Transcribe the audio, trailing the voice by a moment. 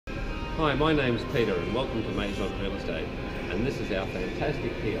Hi, my name's Peter and welcome to Maison Real Estate, and this is our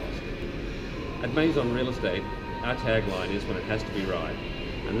fantastic kiosk. At Maison Real Estate, our tagline is when it has to be right,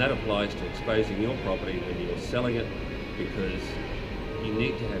 and that applies to exposing your property when you're selling it, because you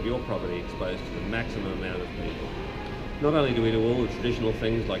need to have your property exposed to the maximum amount of people. Not only do we do all the traditional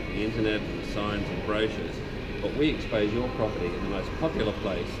things like the internet and the signs and brochures, but we expose your property in the most popular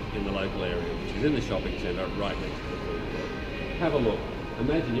place in the local area, which is in the shopping centre right next to the food court. Have a look.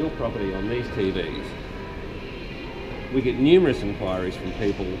 Imagine your property on these TVs. We get numerous inquiries from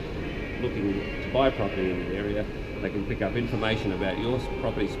people looking to buy property in the area. They can pick up information about your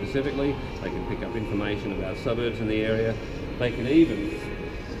property specifically. They can pick up information about suburbs in the area. They can even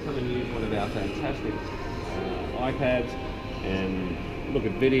come and use one of our fantastic iPads and look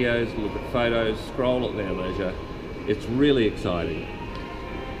at videos, look at photos, scroll at their leisure. It's really exciting.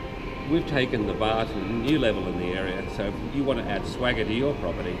 We've taken the bar to a new level in the area, so if you want to add swagger to your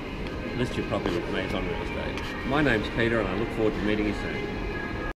property, list your property with Maison Real Estate. My name's Peter and I look forward to meeting you soon.